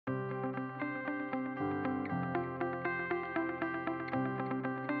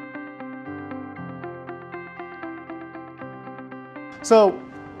So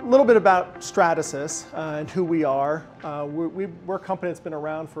a little bit about Stratasys and who we are. We're a company that's been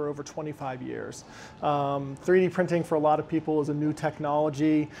around for over 25 years. 3D printing for a lot of people is a new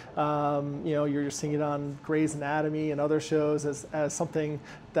technology. You're seeing it on Grey's Anatomy and other shows as something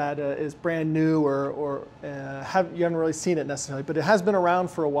that is brand new or you haven't really seen it necessarily, but it has been around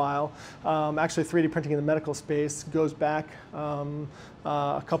for a while. Actually, 3D printing in the medical space goes back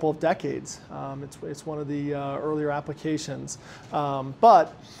a couple of decades. It's one of the earlier applications.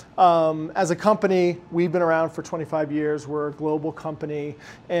 But as a company, we've been around for 25 years. We're a global company,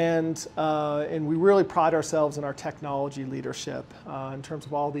 and we really pride ourselves in our technology leadership in terms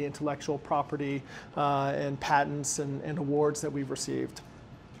of all the intellectual property and patents and awards that we've received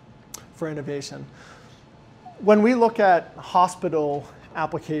for innovation. When we look at hospital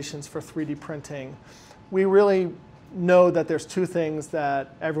applications for 3D printing, we really know that there's two things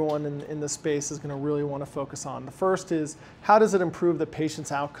that everyone in the space is going to really want to focus on. The first is, how does it improve the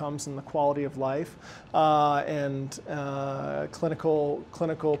patient's outcomes and the quality of life and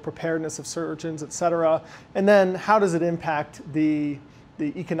clinical preparedness of surgeons, et cetera? And then how does it impact the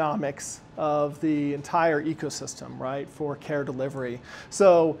economics of the entire ecosystem, right, for care delivery?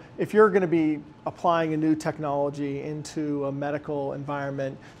 So if you're going to be applying a new technology into a medical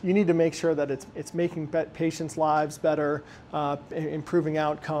environment, you need to make sure that it's making patients' lives better, improving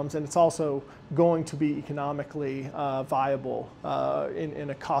outcomes, and it's also going to be economically viable in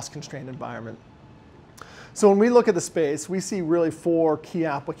a cost-constrained environment. So when we look at the space, we see really four key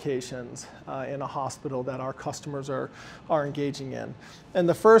applications in a hospital that our customers are engaging in. And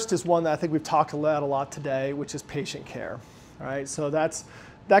the first is one that I think we've talked about a lot today, which is patient care. All right? So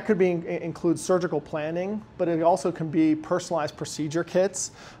that could include surgical planning, but it also can be personalized procedure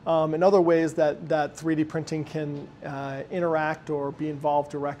kits and other ways that 3D printing can interact or be involved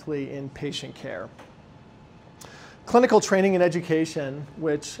directly in patient care. Clinical training and education,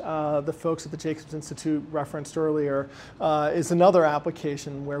 which the folks at the Jacobs Institute referenced earlier, is another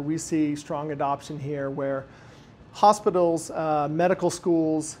application where we see strong adoption here, where hospitals, medical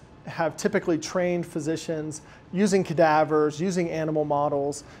schools have typically trained physicians using cadavers, using animal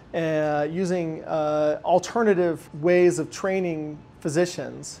models, using alternative ways of training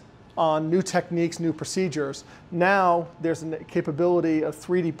physicians on new techniques, new procedures. Now there's a capability of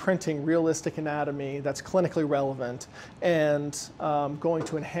 3D printing realistic anatomy that's clinically relevant and going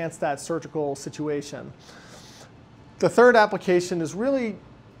to enhance that surgical situation. The third application is really,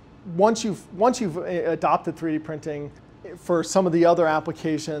 once you've adopted 3D printing for some of the other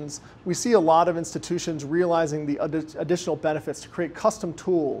applications, we see a lot of institutions realizing the additional benefits to create custom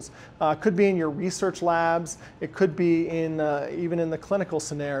tools. It could be in your research labs, it could be even in the clinical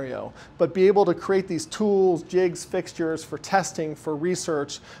scenario, but be able to create these tools, jigs, fixtures for testing, for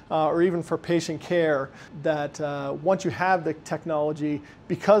research, or even for patient care, that once you have the technology,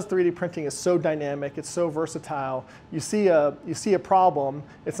 because 3D printing is so dynamic, it's so versatile, you see a problem.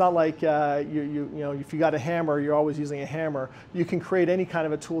 It's not like if you got a hammer, you're always using a hammer. You can create any kind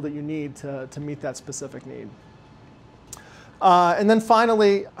of a tool that you need to meet that specific need. And then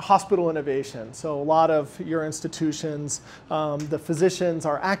finally, hospital innovation. So a lot of your institutions, the physicians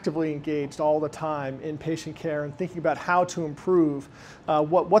are actively engaged all the time in patient care and thinking about how to improve.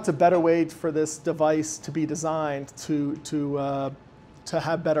 What's a better way for this device to be designed to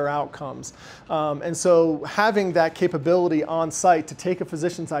have better outcomes. And so having that capability on site to take a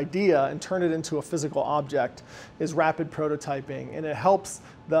physician's idea and turn it into a physical object is rapid prototyping. And it helps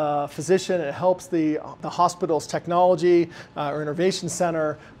the physician, it helps the hospital's technology or innovation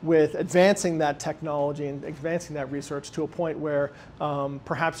center with advancing that technology and advancing that research to a point where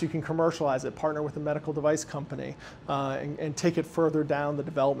perhaps you can commercialize it, partner with a medical device company, and take it further down the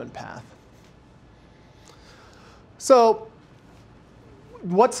development path. So,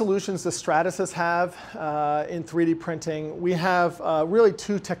 what solutions does Stratasys have in 3D printing? We have really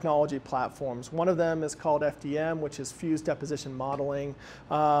two technology platforms. One of them is called FDM, which is fused deposition modeling.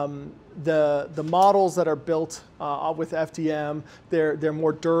 The models that are built with FDM, they're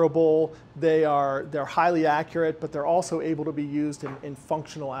more durable, they're highly accurate, but they're also able to be used in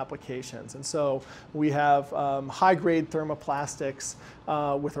functional applications. And so we have high-grade thermoplastics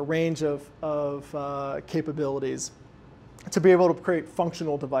with a range of capabilities to be able to create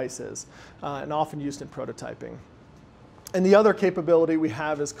functional devices and often used in prototyping. And the other capability we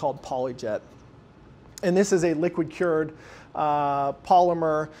have is called Polyjet. And this is a liquid cured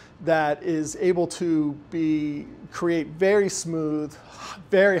polymer that is able to create very smooth,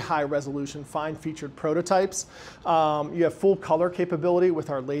 very high resolution, fine featured prototypes. You have full color capability with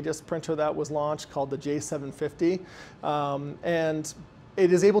our latest printer that was launched called the J750. And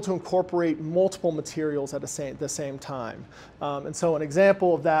it is able to incorporate multiple materials at the same time. And so an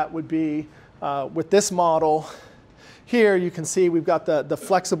example of that would be with this model. Here you can see we've got the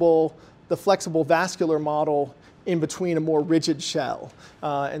flexible vascular model in between a more rigid shell.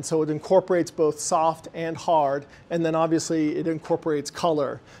 And so it incorporates both soft and hard, and then obviously it incorporates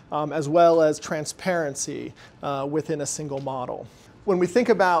color, as well as transparency within a single model. When we think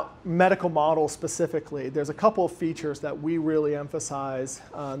about medical models specifically, there's a couple of features that we really emphasize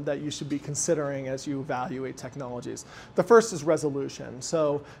that you should be considering as you evaluate technologies. The first is resolution.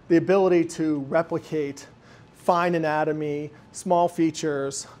 So the ability to replicate fine anatomy, small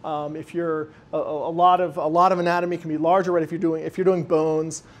features. If you're a lot of anatomy can be larger, right? If you're doing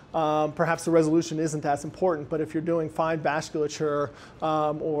bones, perhaps the resolution isn't as important. But if you're doing fine vasculature,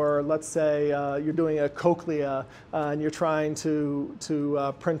 or let's say you're doing a cochlea and you're trying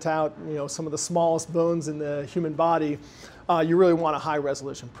to print out some of the smallest bones in the human body, you really want a high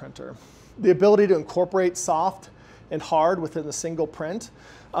resolution printer. The ability to incorporate soft and hard within a single print.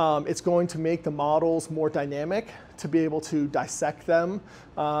 It's going to make the models more dynamic to be able to dissect them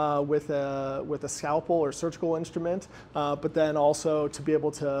with a scalpel or surgical instrument, but then also to be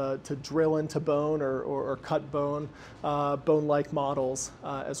able to drill into bone or cut bone, bone-like models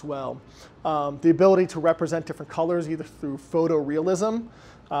as well. The ability to represent different colors either through photorealism.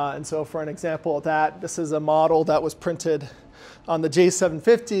 And so for an example of that, this is a model that was printed on the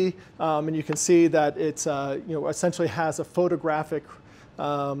J750, and you can see that it's essentially has a photographic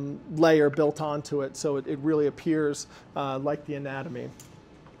layer built onto it, so it really appears like the anatomy.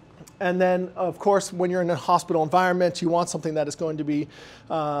 And then, of course, when you're in a hospital environment, you want something that is going to be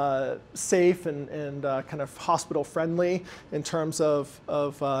safe and kind of hospital friendly in terms of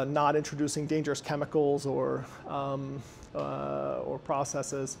not introducing dangerous chemicals or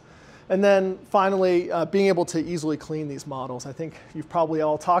processes. And then finally, being able to easily clean these models. I think you've probably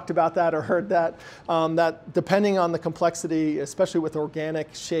all talked about that or heard that, that depending on the complexity, especially with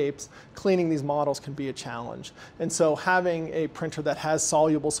organic shapes, cleaning these models can be a challenge. And so having a printer that has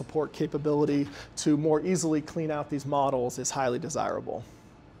soluble support capability to more easily clean out these models is highly desirable.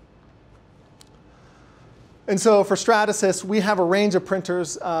 And so for Stratasys, we have a range of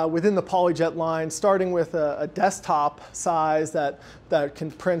printers within the Polyjet line, starting with a desktop size that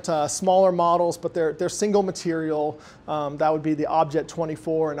can print smaller models, but they're single material. That would be the Objet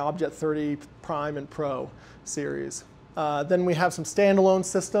 24 and Objet 30 Prime and Pro series. Then we have some standalone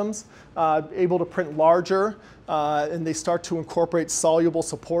systems able to print larger, and they start to incorporate soluble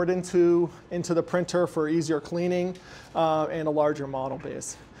support into the printer for easier cleaning and a larger model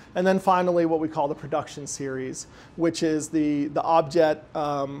base. And then finally, what we call the production series, which is the Objet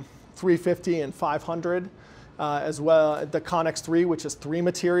 350 and 500, as well the Connex 3, which is 3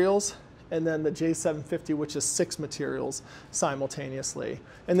 materials, and then the J750, which is 6 materials simultaneously.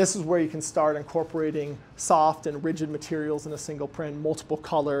 And this is where you can start incorporating soft and rigid materials in a single print, multiple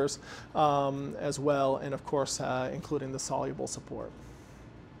colors as well, and of course, including the soluble support.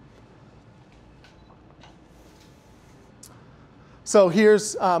 So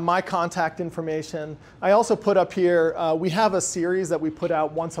here's my contact information. I also put up here, we have a series that we put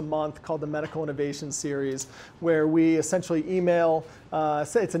out once a month called the Medical Innovation Series, where we essentially email,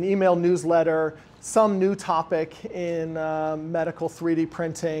 it's an email newsletter, some new topic in medical 3D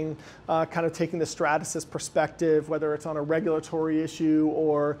printing, kind of taking the Stratasys perspective, whether it's on a regulatory issue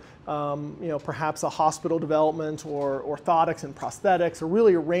or perhaps a hospital development or orthotics and prosthetics, or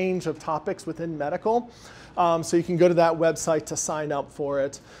really a range of topics within medical. So you can go to that website to sign up for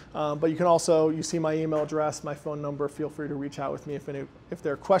it. But you can also, you see my email address, my phone number. Feel free to reach out with me if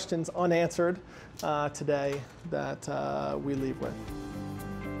there are questions unanswered today that we leave with.